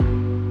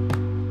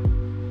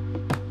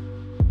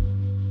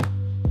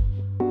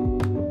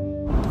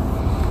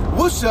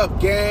What's up,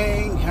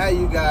 gang? How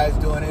you guys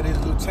doing? It is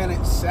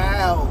Lt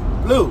Sal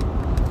Blue,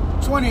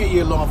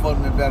 20-year law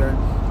enforcement veteran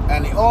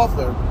and the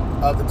author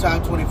of the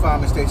top 25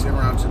 mistakes en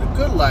route to the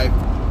good life,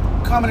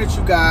 coming at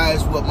you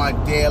guys with my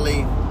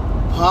daily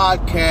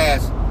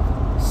podcast,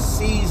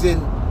 season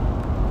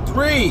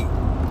 3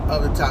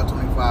 of the top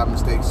 25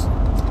 mistakes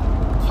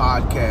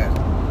podcast,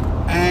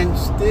 and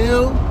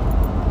still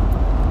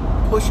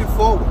pushing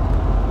forward,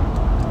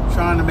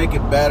 trying to make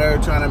it better,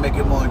 trying to make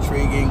it more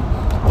intriguing,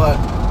 but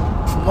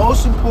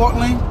most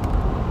importantly,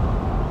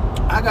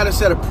 I got a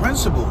set of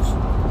principles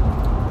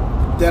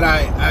that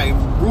I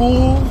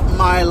rule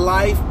my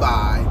life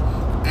by,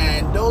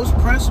 and those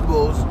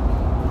principles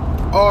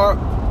are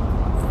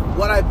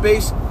what I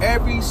base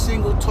every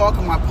single talk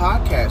on my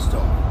podcast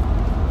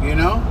on. You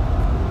know,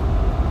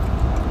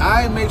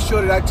 I make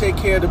sure that I take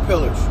care of the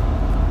pillars.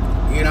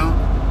 You know,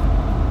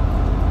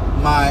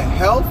 my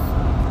health,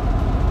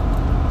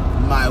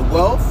 my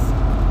wealth,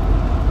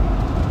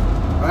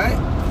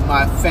 right?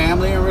 My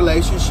family and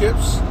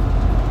relationships,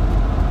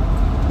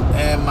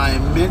 and my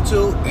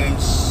mental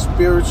and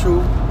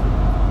spiritual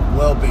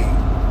well-being.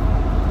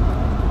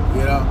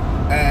 You know,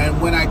 and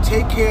when I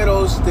take care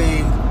of those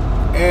things,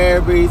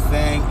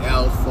 everything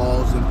else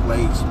falls in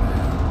place,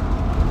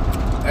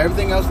 man.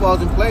 Everything else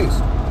falls in place.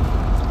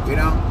 You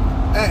know,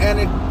 and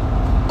it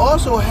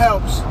also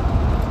helps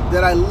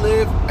that I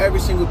live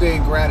every single day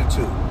in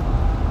gratitude,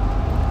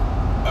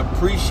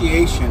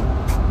 appreciation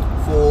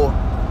for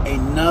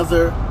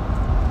another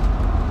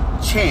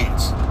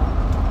chance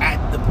at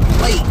the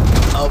plate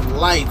of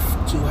life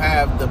to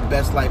have the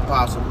best life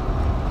possible.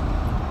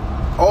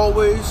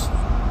 Always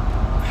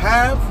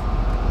have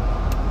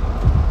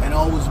and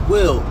always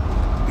will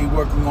be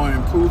working on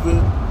improving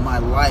my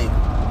life,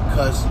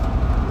 because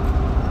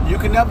you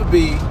can never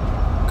be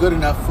good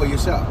enough for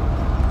yourself.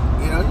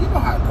 You know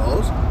how it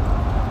goes,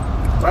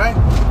 right?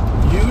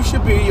 You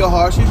should be your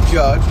harshest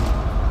judge,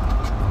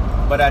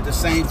 but at the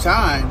same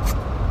time,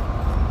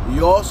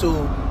 you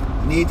also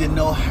need to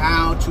know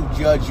how to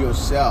judge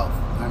yourself.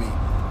 I mean,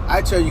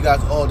 I tell you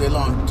guys all day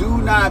long, do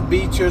not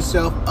beat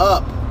yourself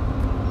up.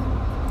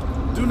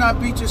 Do not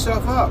beat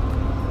yourself up.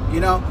 You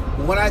know,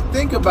 when I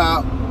think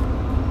about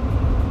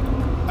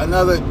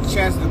another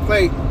chance to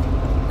play,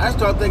 I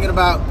start thinking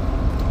about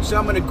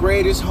some of the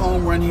greatest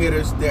home run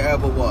hitters there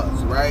ever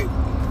was, right?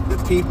 The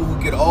people who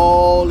get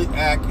all the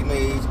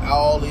accolades,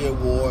 all the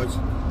awards,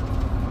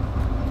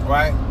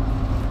 right?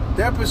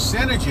 Their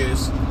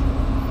percentages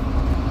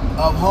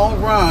of home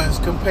runs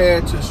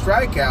compared to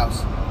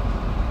strikeouts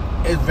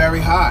is very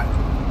high.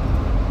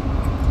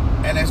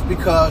 And that's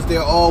because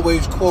they're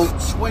always,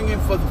 quote, swinging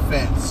for the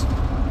fence,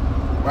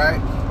 right?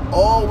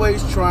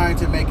 Always trying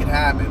to make it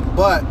happen.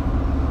 But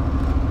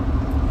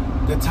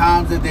the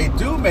times that they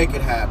do make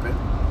it happen,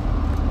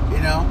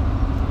 you know,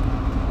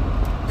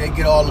 they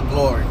get all the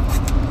glory.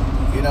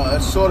 You know,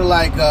 it's sort of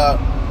like the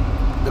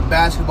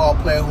basketball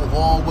player who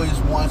always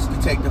wants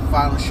to take the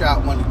final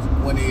shot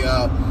when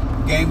the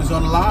game is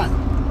on the line.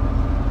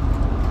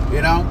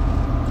 You know,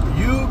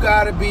 you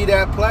got to be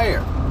that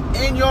player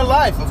in your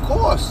life, of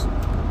course.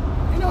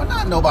 You know,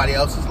 not nobody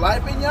else's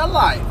life, in your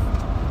life.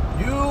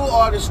 You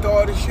are the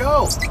star of the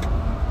show.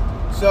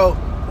 So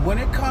when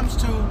it comes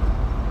to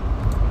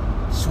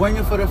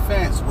swinging for the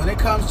fence, when it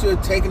comes to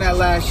taking that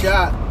last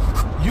shot,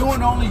 you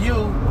and only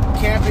you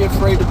can't be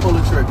afraid to pull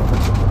the trigger.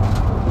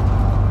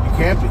 You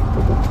can't be.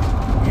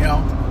 You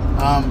know,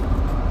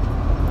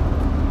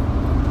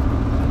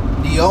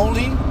 the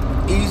only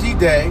easy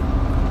day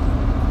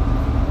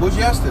was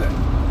yesterday.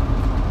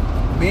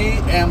 Me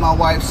and my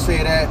wife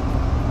say that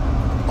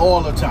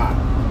all the time.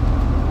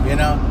 You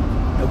know,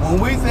 and when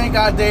we think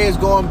our day is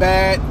going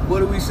bad, what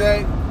do we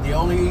say? The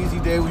only easy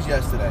day was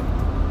yesterday.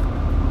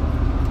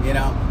 You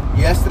know,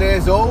 yesterday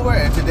is over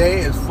and today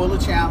is full of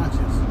challenges.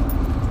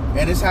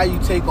 And it's how you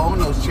take on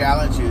those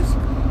challenges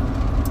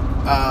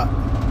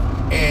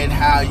and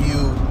how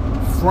you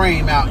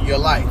frame out your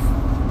life.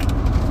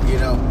 You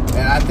know,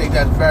 and I think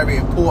that's very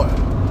important,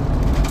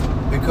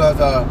 because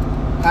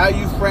how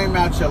you frame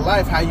out your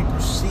life, how you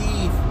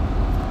perceive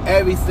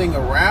everything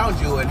around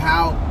you, and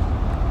how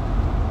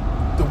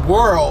the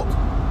world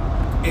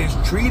is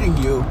treating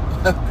you,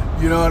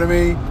 you know what I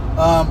mean,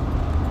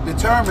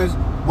 determines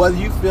whether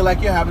you feel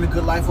like you're having a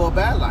good life or a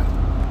bad life.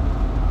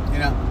 You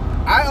know,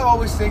 I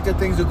always think that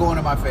things are going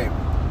in my favor.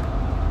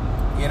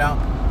 You know,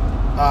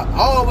 I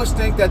always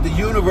think that the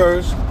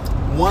universe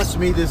wants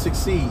me to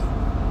succeed,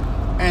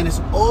 and it's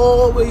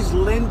always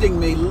lending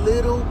me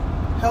little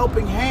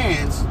helping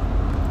hands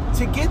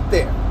to get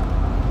there,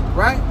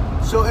 right?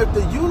 So if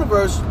the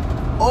universe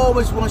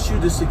always wants you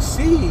to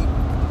succeed,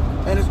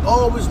 and it's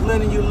always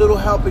lending you little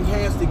helping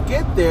hands to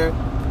get there,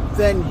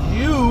 then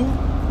you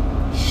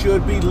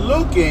should be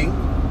looking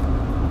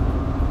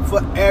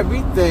for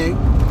everything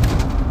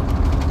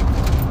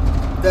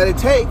that it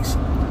takes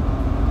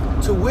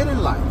to win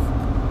in life,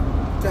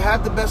 to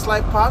have the best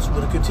life possible,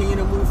 to continue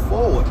to move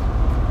forward.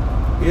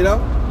 You know,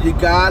 you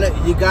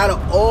gotta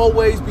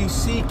always be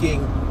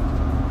seeking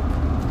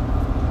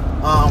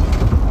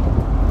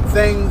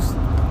things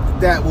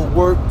that will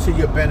work to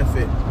your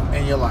benefit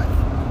in your life.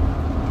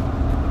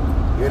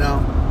 You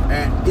know,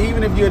 and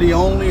even if you're the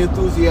only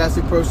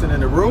enthusiastic person in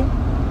the room,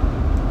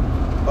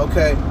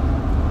 okay,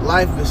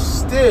 life is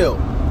still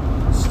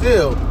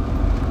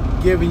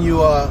giving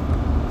you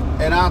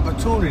an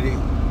opportunity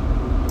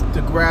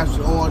to grasp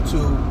onto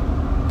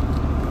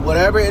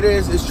whatever it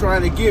is it's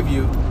trying to give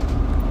you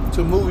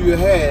to move you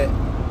ahead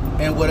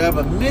in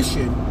whatever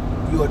mission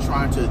you are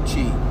trying to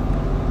achieve.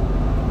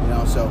 You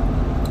know, so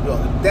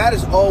that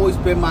has always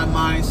been my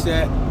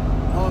mindset.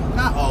 Well,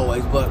 not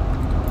always, but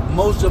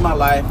most of my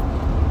life,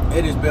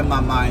 it has been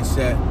my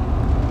mindset.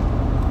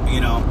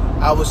 You know,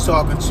 I was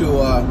talking to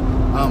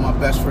my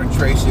best friend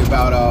Tracy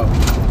about a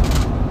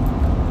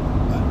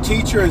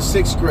teacher in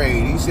 6th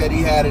grade. He said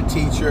he had a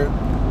teacher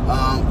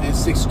in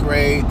 6th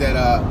grade that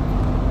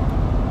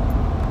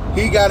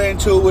he got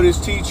into it with his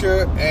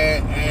teacher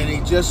and he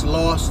just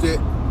lost it.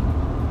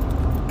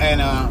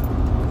 And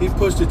he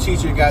pushed the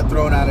teacher and got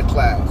thrown out of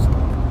class.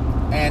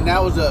 And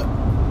that was a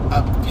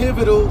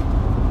pivotal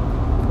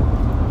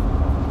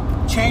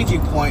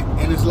changing point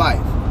in his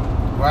life,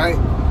 right?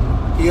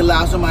 He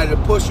allowed somebody to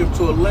push him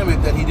to a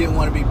limit that he didn't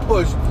want to be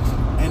pushed,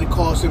 and it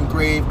caused him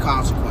grave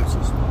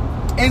consequences.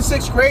 In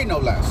 6th grade, no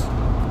less,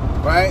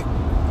 right?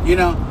 You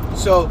know,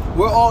 so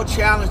we're all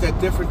challenged at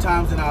different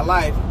times in our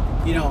life.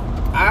 You know,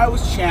 I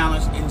was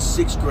challenged in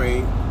 6th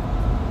grade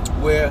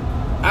where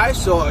I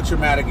saw a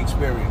traumatic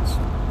experience,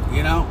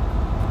 you know?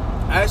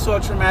 I saw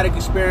a traumatic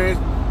experience.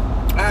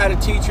 I had a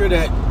teacher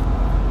that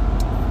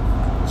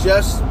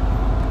just,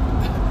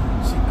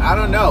 I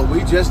don't know,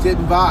 we just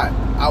didn't vibe.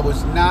 I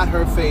was not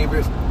her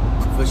favorite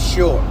for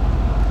sure.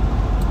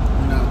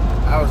 You know,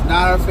 I was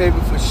not her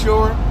favorite for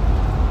sure.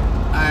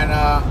 And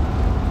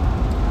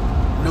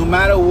no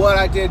matter what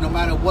I did, no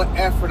matter what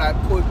effort I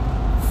put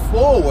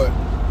forward,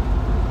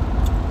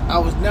 I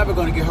was never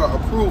going to get her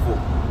approval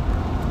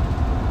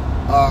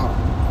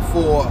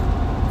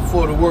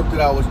for the work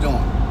that I was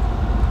doing.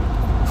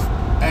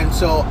 And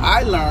so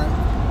I learned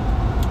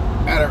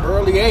at an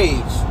early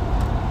age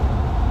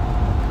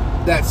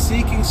that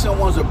seeking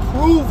someone's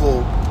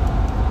approval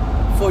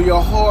for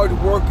your hard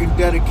work and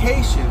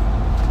dedication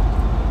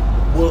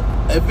will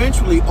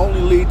eventually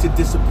only lead to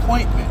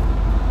disappointment.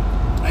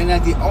 And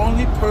that the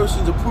only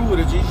person's approval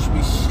that you should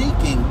be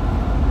seeking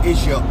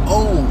is your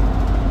own.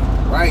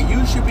 Right?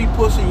 You should be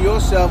pushing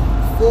yourself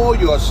for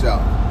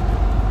yourself.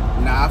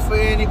 Not for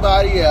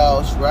anybody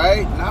else,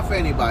 right? Not for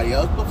anybody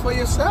else, but for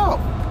yourself.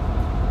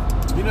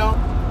 You know,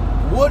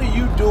 what are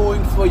you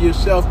doing for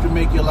yourself to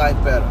make your life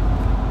better?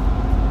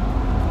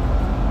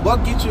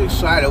 What gets you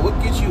excited?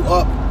 What gets you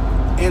up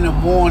in the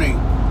morning?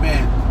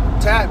 Man,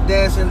 tap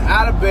dancing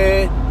out of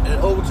bed and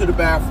over to the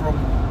bathroom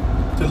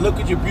to look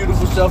at your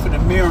beautiful self in the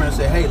mirror and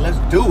say, hey, let's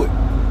do it.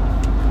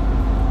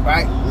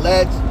 Right?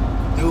 Let's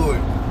do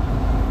it.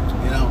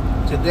 You know,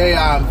 today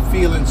I'm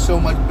feeling so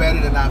much better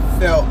than I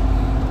felt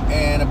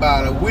in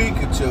about a week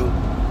or two.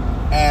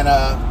 And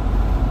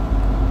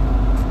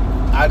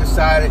I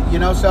decided, you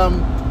know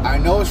something? I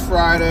know it's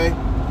Friday,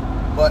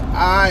 but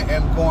I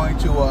am going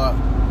to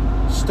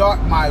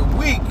start my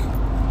week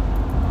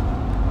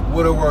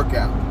with a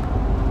workout.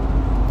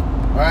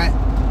 Right?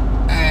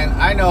 And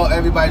I know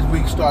everybody's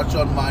week starts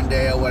on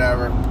Monday or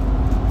whatever,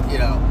 you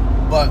know,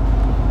 but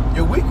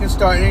your week can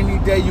start any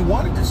day you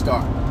want it to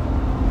start.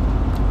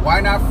 Why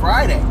not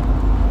Friday?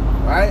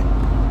 Right?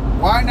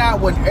 Why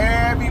not when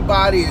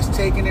everybody is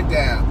taking it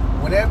down?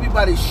 When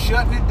everybody's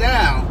shutting it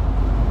down,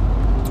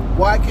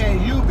 why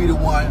can't you be the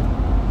one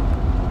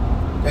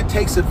that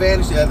takes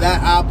advantage of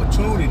that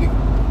opportunity?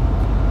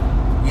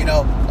 You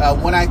know,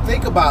 when I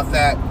think about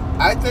that,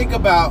 I think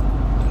about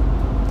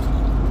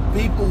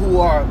people who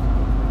are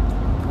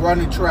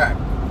running track.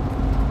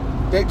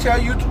 They tell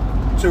you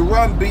to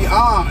run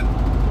beyond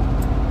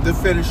the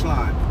finish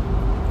line.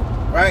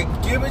 Right?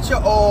 Give it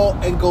your all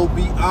and go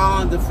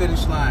beyond the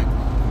finish line.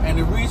 And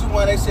the reason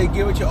why they say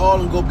give it your all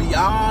and go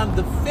beyond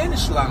the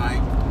finish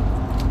line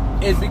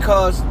is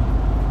because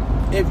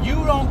if you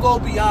don't go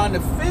beyond the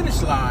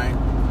finish line,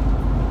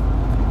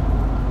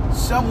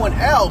 someone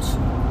else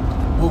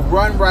will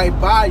run right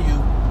by you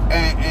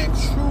and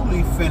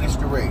truly finish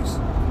the race.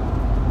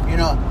 You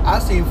know,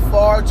 I've seen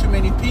far too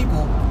many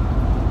people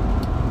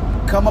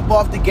come up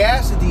off the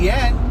gas at the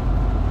end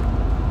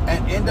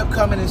and end up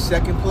coming in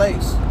second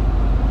place.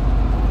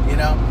 You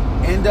know,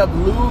 end up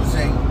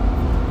losing,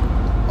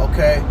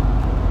 okay,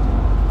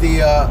 the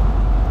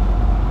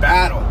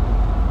battle,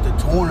 the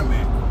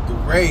tournament, the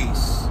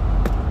race,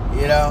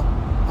 you know.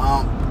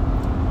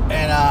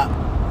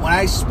 When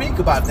I speak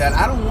about that,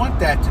 I don't want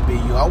that to be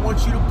you. I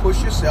want you to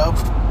push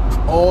yourself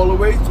all the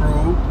way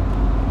through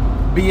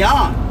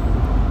beyond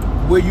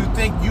where you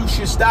think you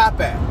should stop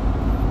at.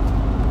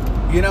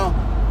 You know,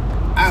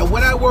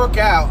 when I work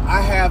out,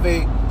 I have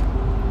a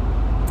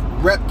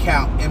rep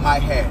count in my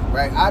head,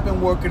 right? I've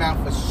been working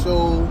out for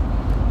so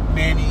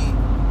many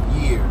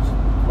years,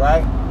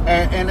 right?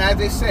 And as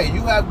they say,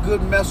 you have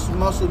good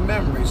muscle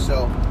memory,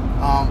 so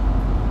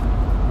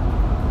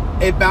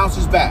it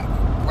bounces back,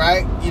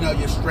 right? You know,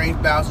 your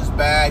strength bounces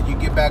back, you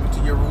get back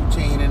into your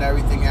routine and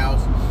everything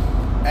else.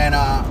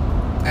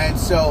 And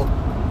so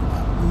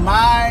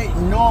my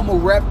normal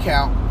rep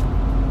count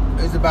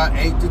is about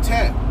 8 to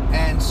 10.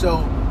 And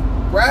so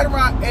right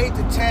around 8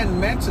 to 10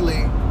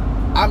 mentally,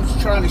 I'm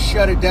just trying to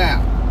shut it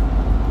down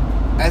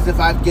as if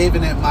I've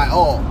given it my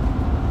all.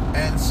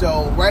 And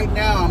so right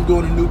now I'm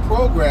doing a new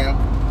program,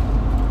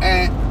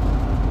 and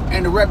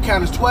the rep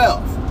count is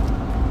 12.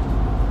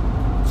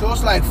 So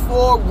it's like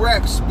 4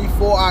 reps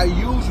before I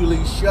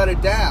usually shut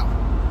it down.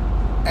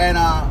 And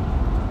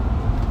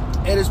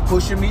it is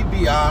pushing me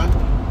beyond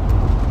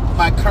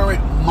my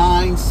current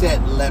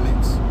mindset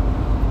limits,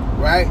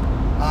 right?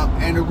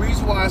 And the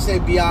reason why I say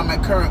beyond my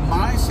current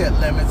mindset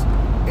limits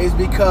is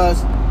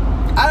because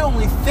I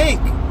only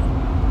think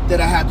that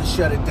I have to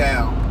shut it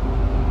down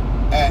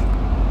at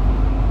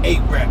 8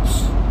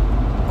 reps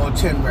or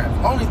 10 reps.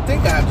 I only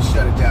think I have to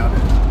shut it down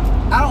there.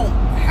 I don't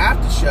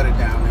have to shut it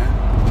down there.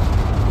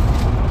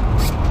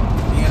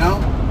 You know?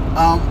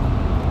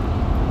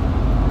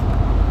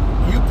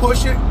 You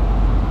push it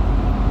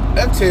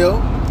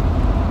until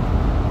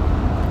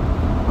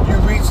you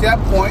reach that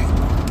point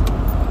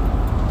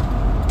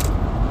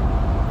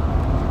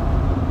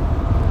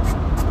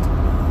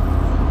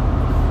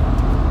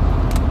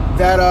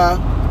that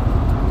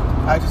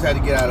I just had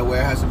to get out of the way.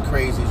 I had some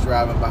crazies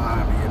driving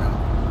behind me, you know.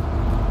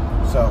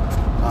 So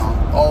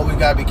always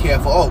gotta be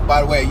careful. Oh,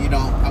 by the way, you know,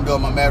 I'm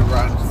doing my med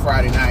run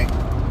Friday night,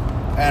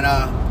 and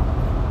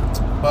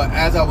but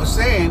as I was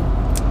saying,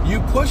 you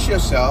push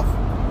yourself,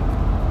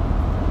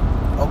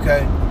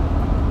 okay,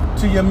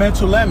 to your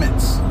mental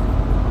limits,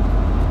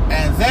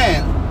 and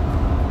then,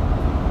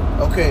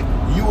 okay,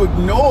 you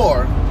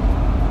ignore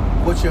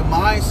what your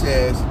mind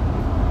says,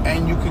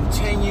 and you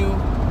continue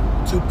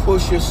to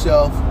push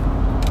yourself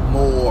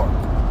more,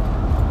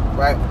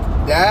 right?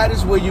 That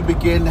is where you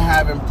begin to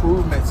have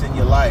improvements in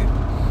your life.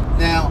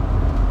 Now,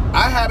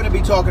 I happen to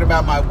be talking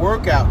about my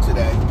workout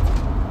today,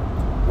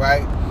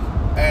 right?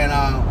 And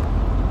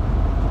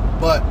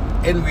but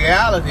in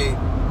reality,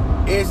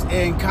 it's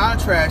in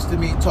contrast to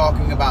me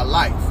talking about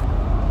life.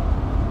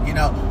 You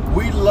know,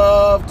 we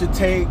love to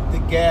take the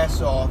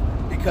gas off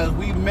because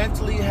we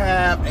mentally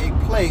have a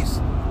place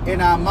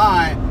in our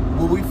mind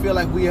where we feel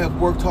like we have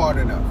worked hard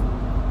enough,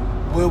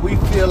 where we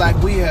feel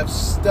like we have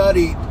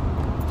studied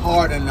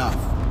hard enough,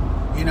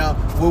 you know,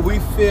 where we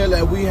feel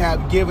that we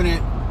have given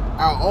it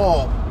our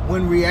all,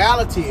 when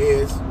reality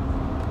is,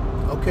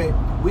 okay,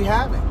 we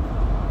haven't.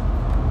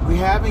 We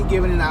haven't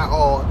given it our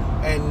all,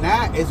 and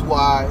that is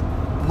why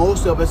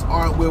most of us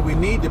aren't where we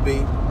need to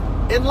be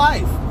in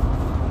life,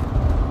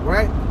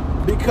 right?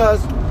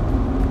 Because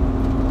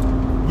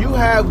you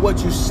have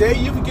what you say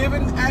you've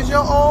given as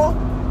your all,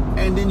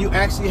 and then you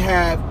actually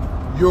have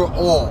your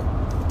all,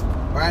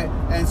 right?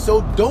 And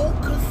so don't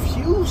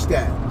confuse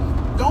that.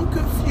 Don't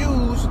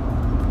confuse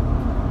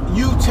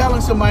you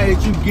telling somebody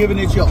that you've given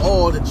it your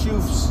all, that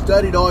you've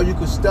studied all you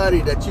could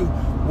study, that you've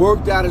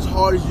worked out as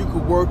hard as you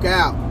could work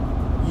out,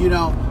 you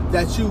know,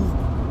 that you've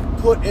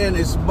put in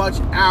as much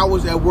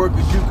hours at work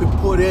as you could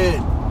put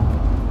in,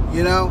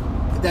 you know,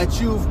 that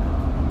you've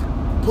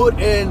put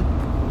in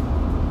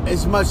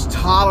as much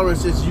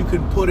tolerance as you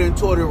can put in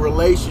toward a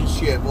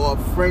relationship or a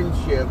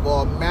friendship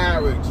or a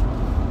marriage,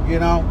 you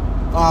know.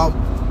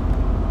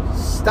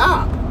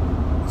 Stop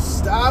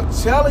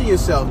telling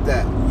yourself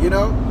that, you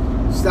know.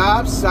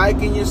 Stop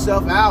psyching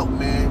yourself out,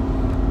 man.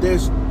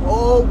 There's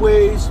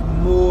always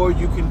more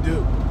you can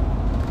do.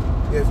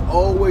 There's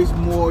always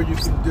more you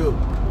can do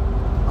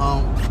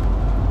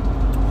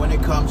when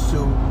it comes to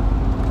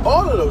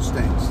all of those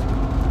things,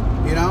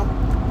 you know.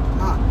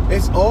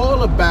 It's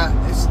all about,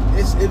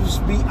 it's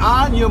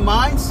beyond your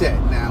mindset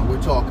now. We're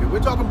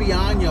talking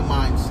beyond your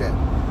mindset,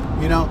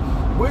 you know.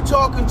 We're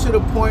talking to the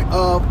point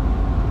of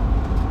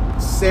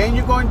saying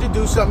you're going to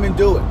do something and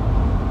do it.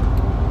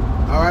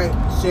 All right,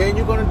 saying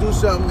you're going to do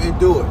something and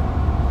do it.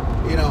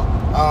 You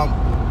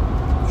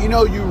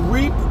know, you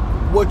reap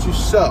what you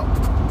sow,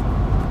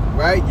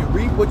 right? You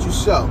reap what you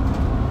sow.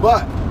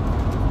 But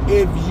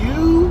if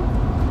you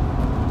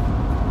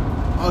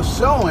are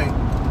sowing,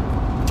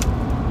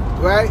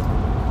 right,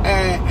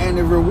 and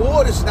the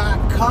reward is not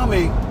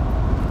coming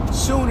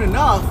soon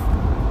enough,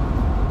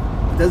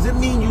 does it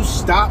mean you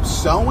stop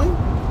sowing?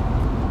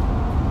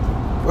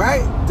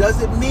 Right?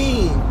 Does it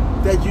mean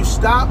that you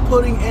stop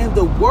putting in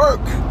the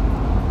work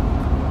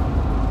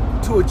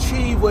to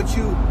achieve what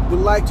you would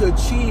like to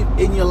achieve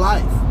in your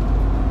life,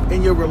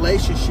 in your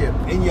relationship,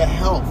 in your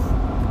health?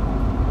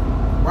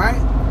 Right?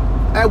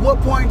 At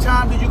what point in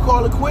time did you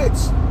call it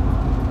quits?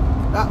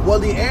 Well,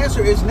 the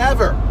answer is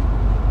never.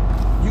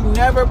 You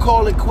never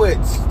call it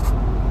quits.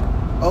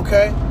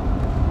 Okay?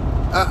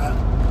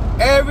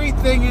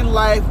 Everything in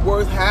life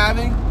worth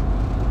having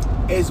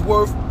is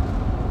worth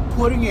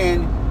putting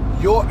in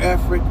your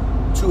effort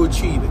to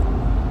achieve it.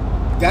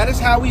 That is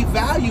how we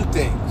value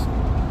things.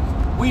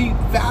 We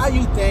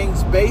value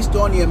things based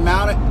on the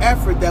amount of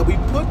effort that we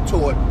put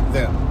toward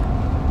them,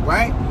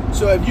 right?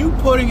 So if you're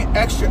putting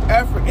extra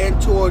effort in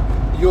toward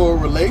your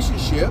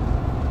relationship,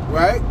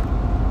 right,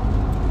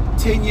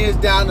 10 years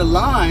down the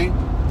line,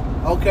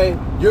 okay,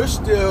 you're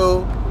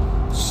still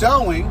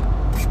sowing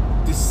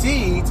the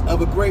seeds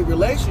of a great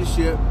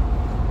relationship,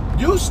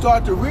 you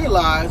start to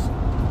realize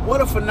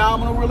what a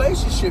phenomenal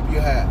relationship you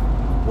have,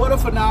 what a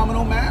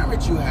phenomenal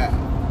marriage you have,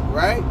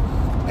 right?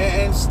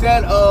 And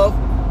instead of,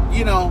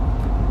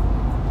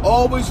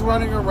 always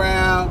running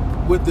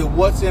around with the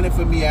what's in it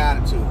for me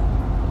attitude.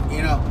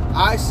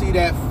 I see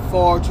that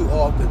far too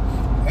often.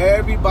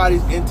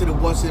 Everybody's into the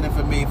what's in it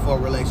for me for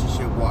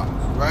relationship-wise,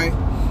 right?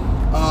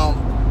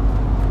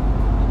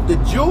 The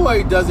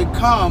joy doesn't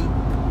come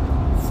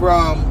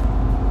from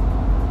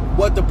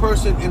what the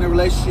person in a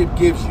relationship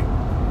gives you.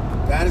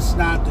 That is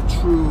not the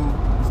true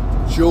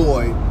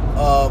joy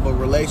of a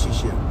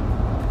relationship.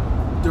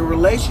 The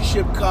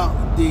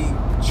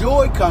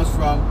joy comes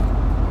from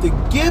the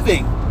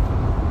giving,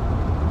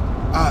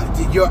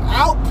 your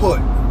output,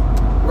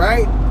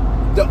 right?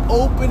 The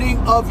opening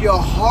of your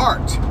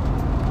heart,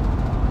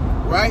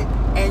 right?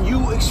 And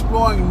you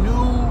exploring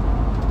new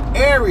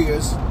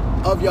areas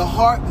of your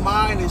heart,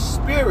 mind, and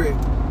spirit,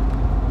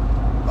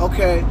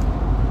 okay,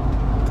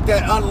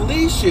 that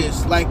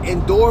unleashes like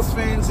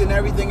endorphins and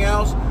everything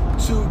else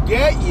to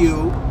get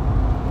you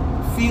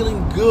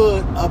feeling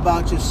good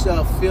about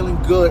yourself, feeling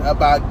good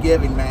about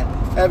giving, man.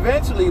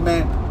 Eventually,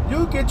 man,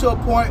 you'll get to a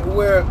point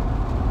where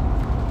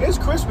it's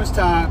Christmas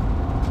time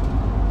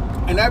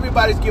and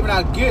everybody's giving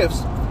out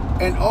gifts,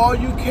 and all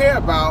you care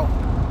about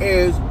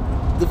is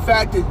the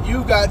fact that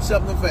you got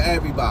something for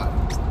everybody.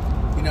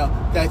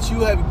 That you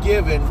have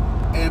given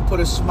and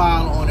put a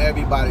smile on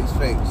everybody's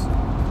face.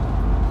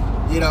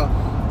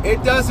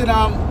 It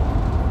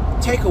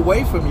doesn't take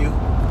away from you.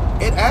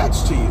 It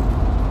adds to you.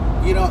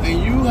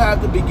 And you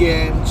have to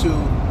begin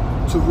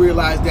to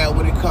realize that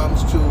when it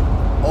comes to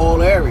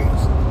all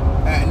areas.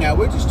 And now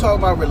we're just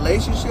talking about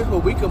relationships,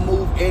 but we can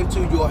move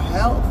into your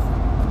health.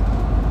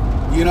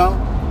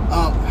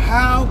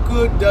 How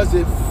good does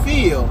it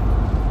feel,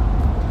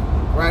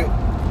 right,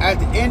 at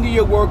the end of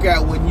your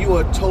workout when you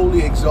are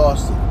totally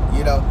exhausted?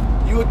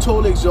 You are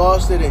totally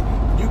exhausted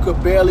and you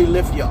could barely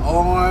lift your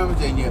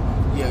arms and your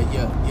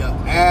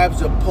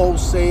abs are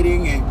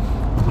pulsating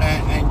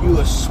and you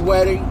are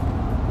sweating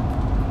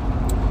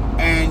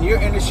and you're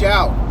in the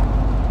shower.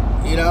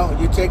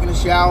 You're taking a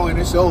shower and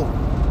it's over.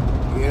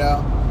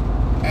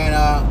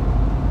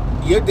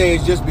 And your day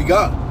has just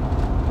begun.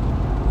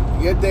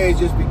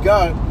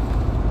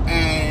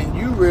 And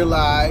you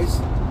realize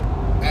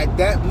at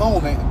that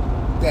moment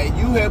that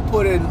you have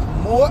put in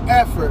more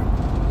effort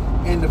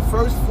in the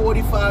first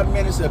 45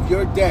 minutes of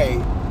your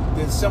day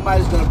than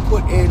somebody's going to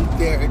put in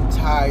their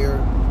entire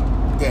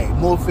day.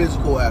 More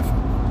physical effort,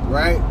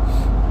 right?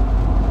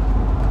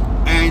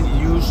 And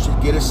you should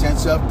get a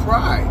sense of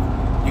pride.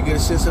 You get a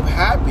sense of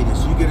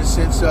happiness. You get a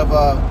sense of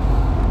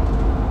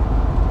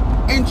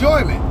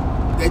enjoyment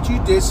that you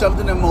did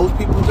something that most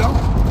people don't.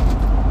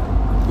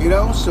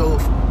 So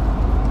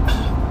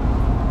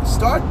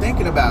start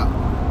thinking about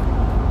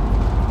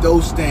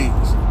those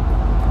things,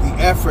 the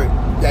effort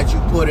that you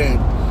put in,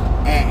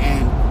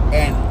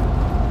 and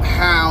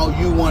how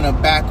you want to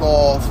back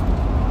off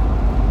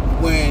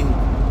when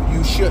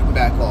you shouldn't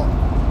back off.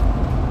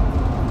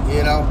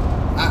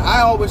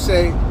 I always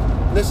say,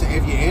 listen,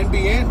 if you're in,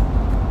 be in.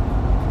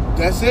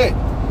 That's it.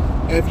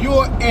 If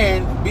you're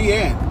in, be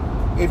in.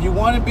 If you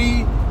want to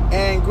be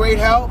in great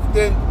health,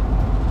 then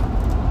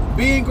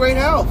be in great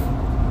health.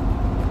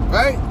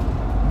 Right?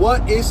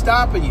 What is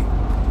stopping you?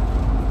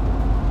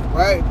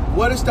 Right?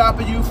 What is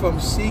stopping you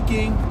from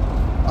seeking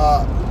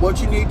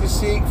what you need to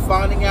seek,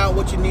 finding out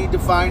what you need to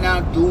find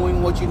out,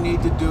 doing what you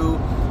need to do,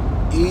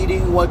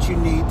 eating what you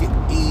need to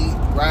eat,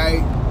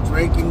 right?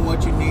 Drinking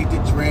what you need to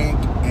drink,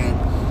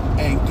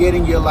 and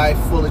getting your life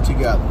fully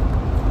together.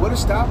 What is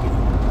stopping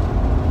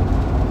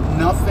you?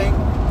 Nothing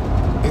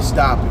is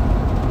stopping you.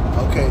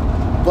 Okay?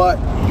 But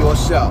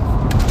yourself.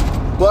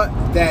 But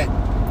that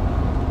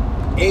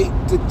 8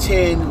 to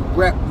 10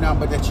 rep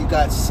number that you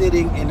got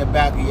sitting in the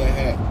back of your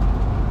head.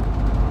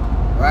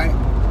 Right?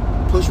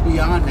 Push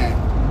beyond that.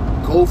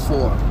 Go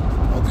for it.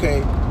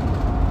 Okay?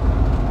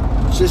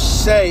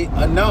 Just say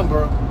a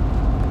number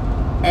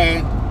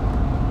and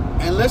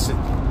listen.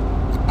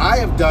 I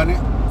have done it.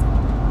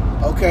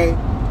 Okay?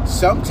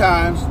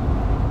 Sometimes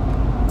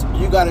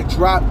you got to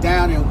drop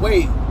down and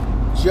wait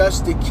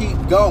just to keep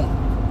going.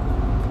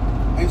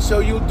 And so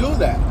you'll do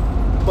that.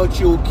 But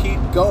you'll keep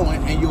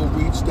going and you'll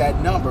reach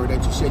that number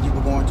that you said you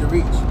were going to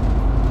reach.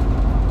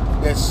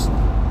 There's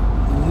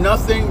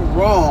nothing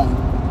wrong,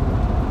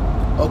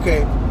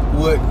 okay,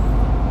 with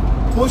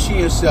pushing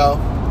yourself,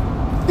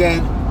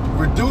 then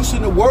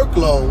reducing the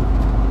workload,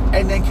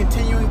 and then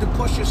continuing to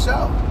push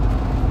yourself.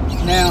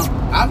 Now,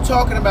 I'm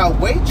talking about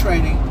weight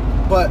training,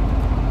 but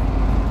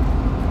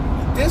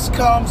this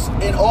comes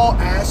in all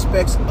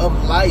aspects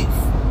of life,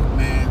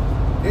 man.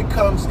 It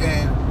comes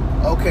in,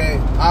 okay,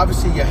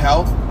 obviously your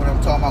health, when I'm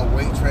talking about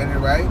weight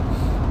training, right?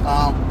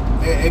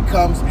 It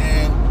comes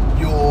in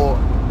your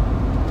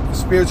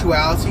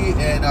spirituality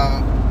and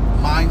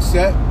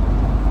mindset,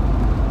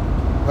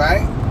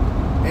 right?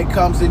 It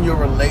comes in your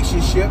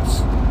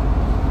relationships.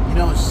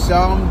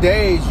 Some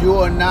days you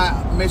are not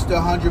Mr.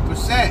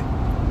 100%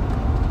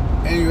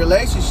 in your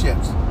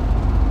relationships.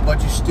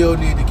 but you still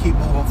need to keep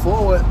moving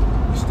forward.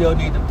 You still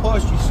need to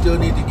push. You still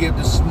need to give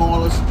the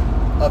smallest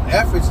of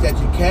efforts that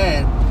you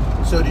can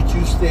so that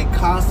you stay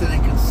constant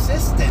and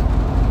consistent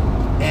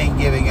in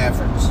giving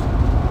efforts,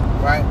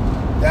 right?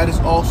 That is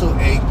also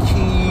a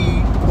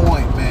key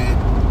point, man.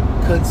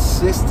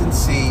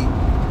 Consistency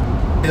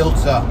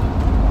builds up.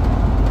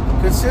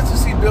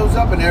 Consistency builds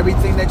up in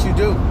everything that you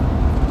do.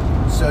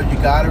 So you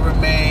got to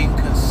remain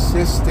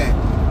consistent,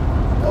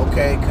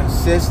 okay?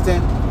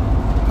 Consistent,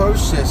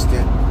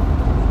 persistent,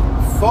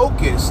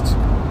 focused,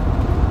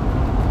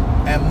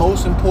 and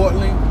most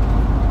importantly,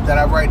 that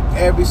I write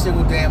every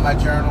single day in my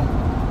journal,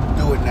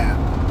 do it now.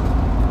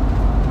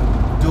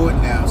 Do it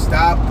now.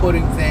 Stop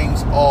putting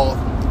things off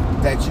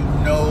that you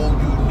know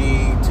you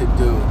need to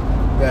do.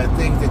 There are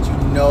things that you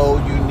know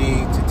you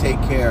need to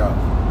take care of.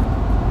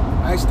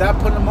 All right, stop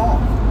putting them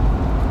off.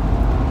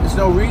 There's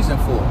no reason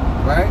for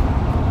it, right?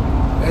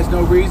 There's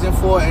no reason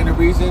for it, and the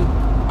reason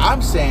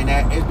I'm saying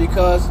that is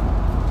because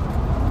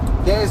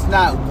there's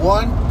not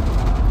one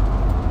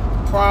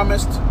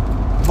promised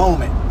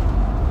moment.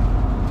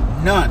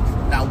 None.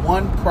 Not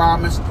one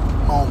promised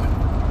moment.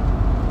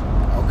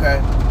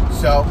 Okay?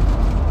 So,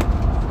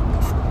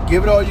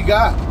 give it all you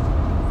got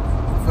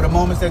for the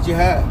moments that you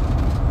have.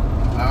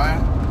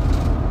 Alright?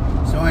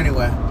 So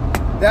anyway,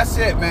 that's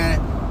it, man.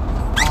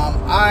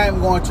 I am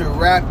going to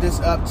wrap this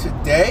up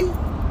today.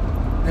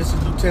 This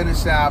is Lt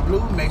Sal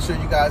Blue. Make sure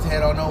you guys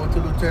head on over to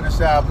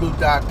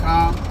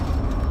LtSalBlue.com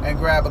and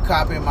grab a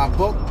copy of my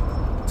book,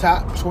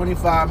 Top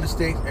 25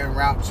 Mistakes En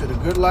Route to the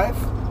Good Life.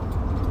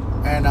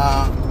 And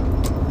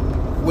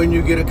when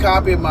you get a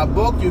copy of my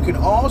book, you can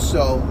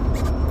also,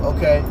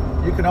 get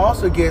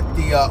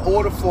the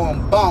order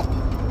form bump,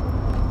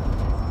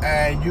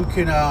 and you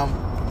can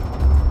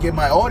get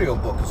my audio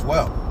book as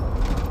well,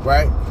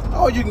 right?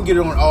 Or you can get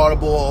it on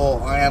Audible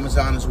or on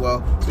Amazon as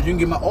well. So you can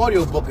get my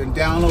audio book and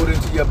download it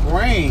into your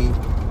brain.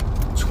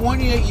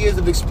 28 years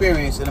of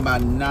experience in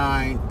about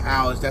 9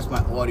 hours. That's my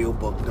audio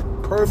book. The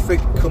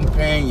perfect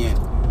companion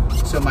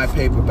to my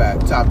paperback,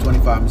 Top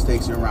 25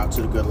 Mistakes En Route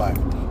to the Good Life.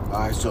 All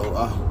right, so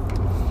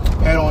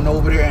head on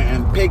over there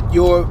and pick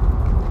your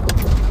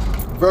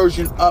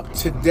version up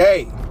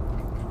today.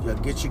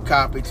 Get your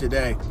copy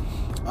today.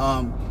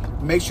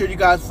 Make sure you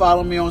guys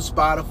follow me on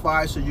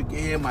Spotify so you can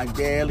hear my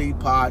daily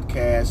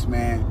podcast,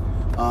 man.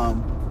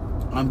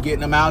 I'm getting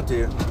them out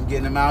there.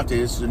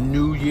 It's a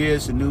new year.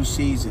 It's a new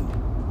season.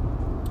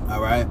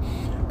 All right.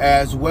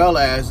 As well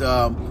as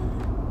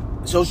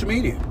social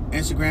media.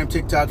 Instagram,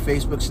 TikTok,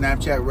 Facebook,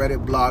 Snapchat,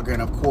 Reddit, Blogger,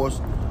 and of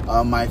course,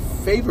 my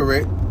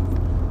favorite,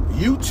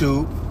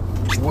 YouTube,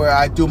 where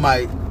I do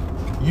my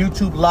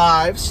YouTube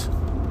lives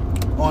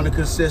on a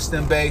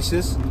consistent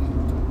basis.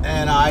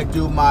 And I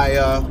do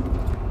my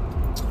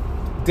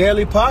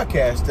daily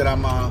podcast that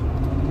I'm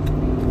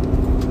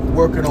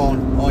working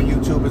on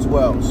YouTube as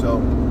well. So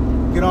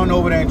get on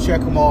over there and check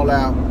them all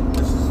out.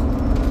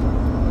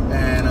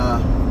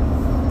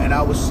 And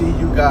I will see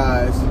you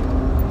guys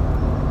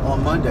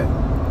on Monday.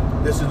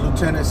 This is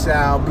Lt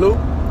Sal Blue,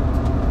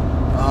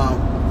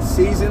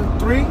 Season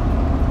 3,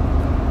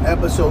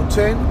 Episode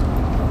 10.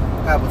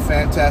 Have a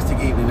fantastic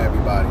evening,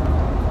 everybody.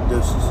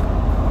 Deuces.